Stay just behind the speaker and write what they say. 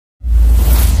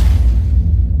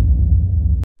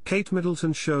Kate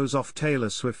Middleton shows off Taylor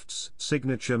Swift's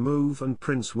signature move and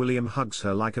Prince William hugs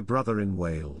her like a brother in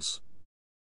Wales.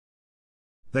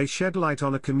 They shed light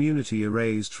on a community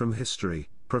erased from history.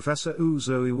 Professor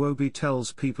Uzo Iwobi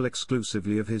tells people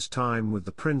exclusively of his time with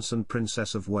the Prince and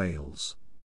Princess of Wales.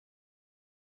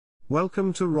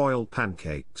 Welcome to Royal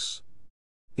Pancakes.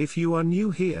 If you are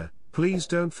new here, please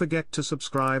don't forget to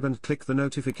subscribe and click the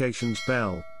notifications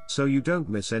bell, so you don't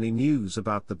miss any news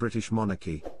about the British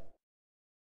monarchy.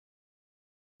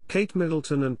 Kate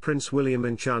Middleton and Prince William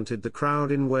enchanted the crowd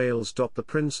in Wales.The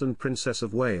Prince and Princess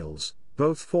of Wales,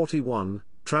 both 41,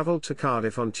 travelled to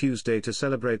Cardiff on Tuesday to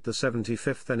celebrate the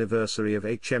 75th anniversary of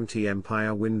HMT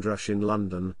Empire Windrush in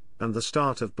London, and the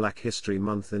start of Black History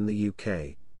Month in the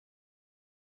UK.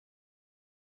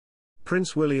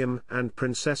 Prince William and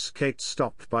Princess Kate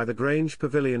stopped by the Grange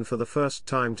Pavilion for the first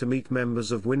time to meet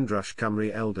members of Windrush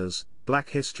Cymru Elders, Black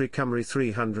History Cymru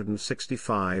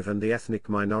 365 and the Ethnic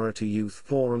Minority Youth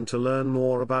Forum to learn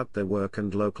more about their work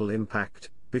and local impact,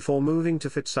 before moving to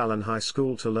Fitzalan High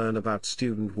School to learn about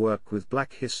student work with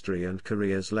Black history and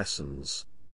careers lessons.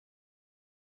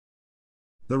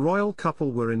 The royal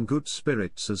couple were in good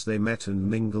spirits as they met and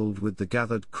mingled with the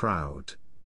gathered crowd.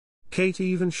 Kate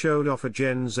even showed off a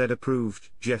Gen Z-approved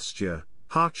gesture,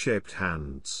 heart-shaped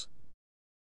hands.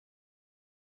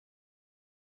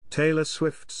 Taylor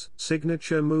Swift's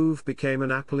signature move became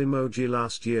an Apple emoji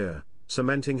last year,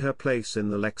 cementing her place in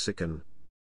the lexicon.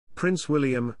 Prince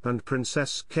William and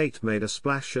Princess Kate made a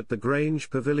splash at the Grange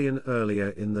Pavilion earlier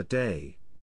in the day.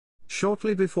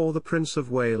 Shortly before the Prince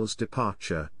of Wales'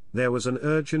 departure, there was an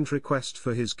urgent request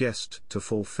for his guest to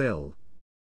fulfill.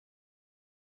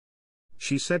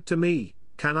 She said to me,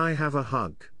 "Can I have a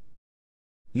hug?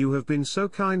 You have been so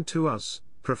kind to us,"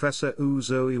 Professor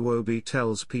Uzo Iwobi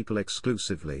tells people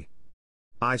exclusively.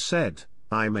 "I said,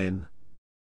 I'm in.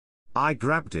 I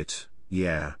grabbed it,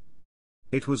 yeah.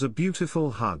 It was a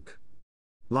beautiful hug.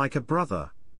 Like a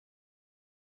brother."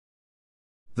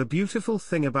 The beautiful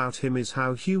thing about him is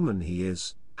how human he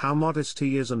is, how modest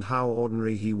he is and how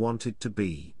ordinary he wanted to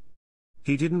be.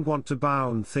 He didn't want to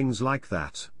bow and things like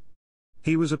that.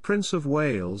 He was a Prince of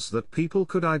Wales that people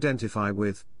could identify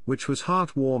with, which was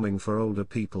heartwarming for older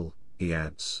people, he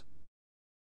adds.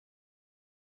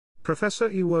 Professor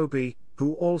Iwobi,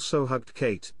 who also hugged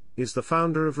Kate, is the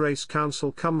founder of Race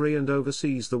Council Cymru and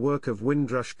oversees the work of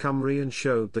Windrush Cymru and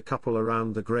showed the couple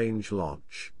around the Grange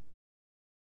Lodge.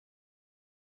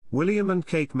 William and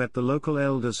Kate met the local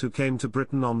elders who came to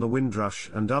Britain on the Windrush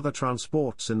and other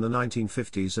transports in the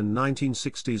 1950s and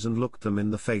 1960s and looked them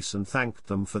in the face and thanked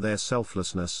them for their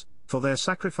selflessness, for their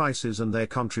sacrifices and their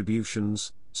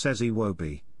contributions, says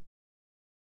Iwobi.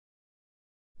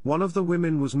 One of the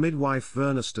women was midwife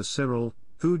Wynrasta Cyril,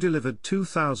 who delivered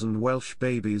 2,000 Welsh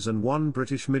babies and won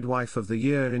British Midwife of the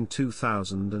Year in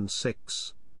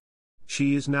 2006.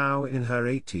 She is now in her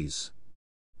 80s.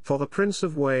 For the Prince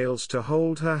of Wales to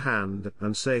hold her hand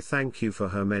and say thank you for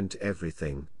her meant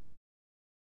everything.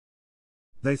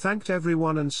 They thanked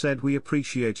everyone and said, "We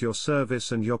appreciate your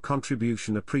service and your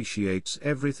contribution appreciates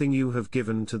everything you have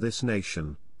given to this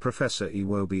nation," Professor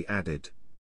Iwobi added.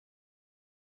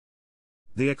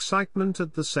 The excitement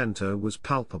at the centre was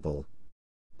palpable.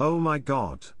 "Oh my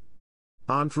God!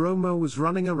 Aunt Roma was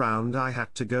running around, I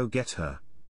had to go get her.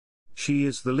 She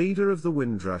is the leader of the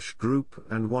Windrush group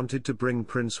and wanted to bring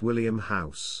Prince William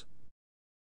house.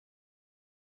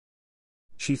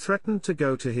 She threatened to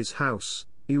go to his house,"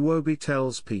 Iwobi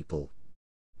tells people.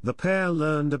 The pair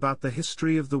learned about the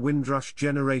history of the Windrush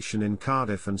generation in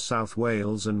Cardiff and South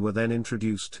Wales and were then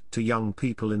introduced to young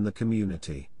people in the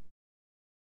community.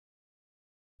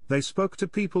 They spoke to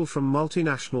people from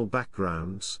multinational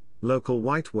backgrounds, local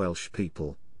white Welsh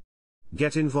people.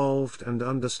 Get involved and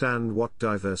understand what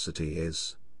diversity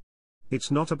is. It's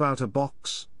not about a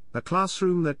box, a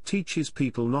classroom that teaches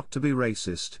people not to be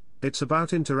racist, it's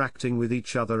about interacting with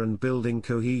each other and building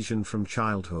cohesion from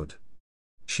childhood.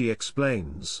 She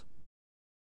explains.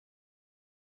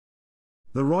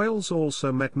 The Royals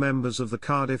also met members of the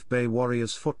Cardiff Bay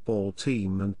Warriors football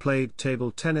team and played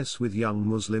table tennis with young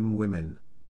Muslim women.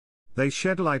 They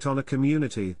shed light on a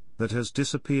community that has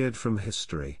disappeared from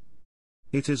history.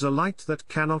 It is a light that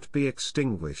cannot be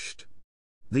extinguished.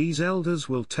 These elders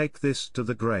will take this to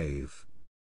the grave.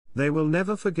 They will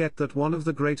never forget that one of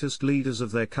the greatest leaders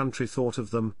of their country thought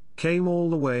of them, came all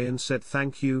the way and said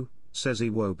thank you, says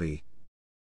Iwobi.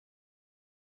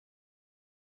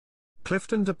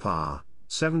 Clifton Depar,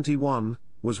 71,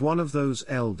 was one of those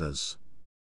elders.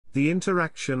 The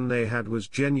interaction they had was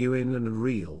genuine and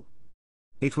real.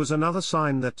 It was another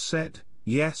sign that said,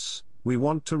 yes, we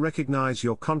want to recognize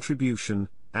your contribution,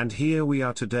 and here we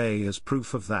are today as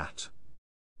proof of that.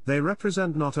 They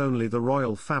represent not only the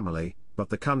royal family, but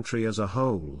the country as a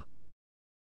whole.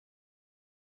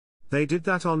 They did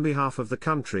that on behalf of the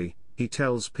country, he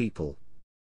tells People.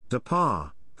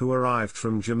 Pa, who arrived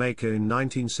from Jamaica in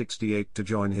 1968 to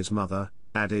join his mother,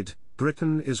 added,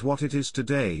 "Britain is what it is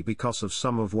today because of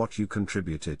some of what you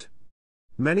contributed."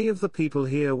 Many of the people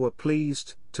here were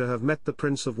pleased to have met the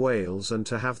Prince of Wales and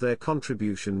to have their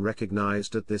contribution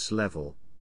recognised at this level.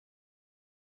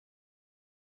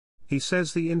 He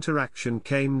says the interaction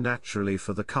came naturally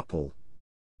for the couple.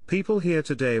 People here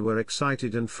today were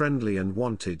excited and friendly and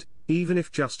wanted, even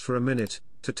if just for a minute,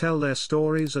 to tell their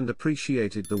stories and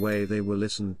appreciated the way they were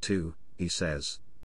listened to, he says.